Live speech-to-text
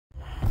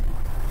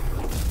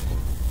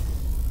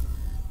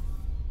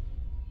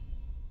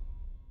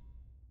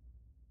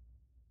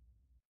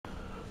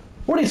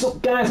What is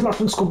up, guys? Matt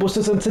from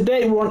Skullbusters, and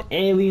today we're on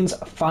Aliens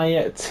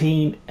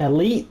Fireteam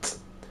Elite.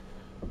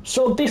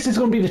 So this is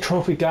going to be the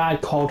trophy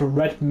guide called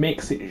Red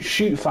Makes It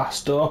Shoot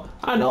Faster,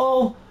 and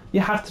all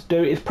you have to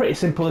do is pretty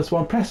simple. This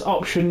one, press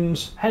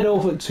options, head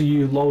over to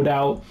your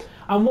loadout,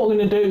 and what we're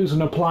going to do is we're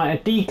going to apply a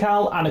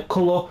decal and a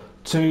colour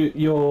to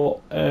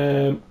your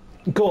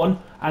gun,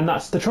 and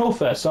that's the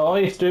trophy. So all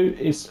you have to do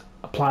is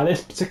apply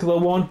this particular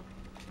one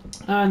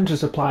and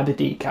just apply the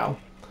decal.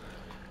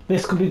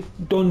 This could be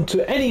done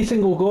to any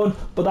single gun,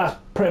 but that's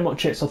pretty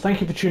much it. So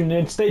thank you for tuning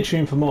in. Stay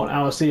tuned for more, and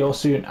I will see you all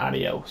soon.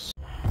 Adios.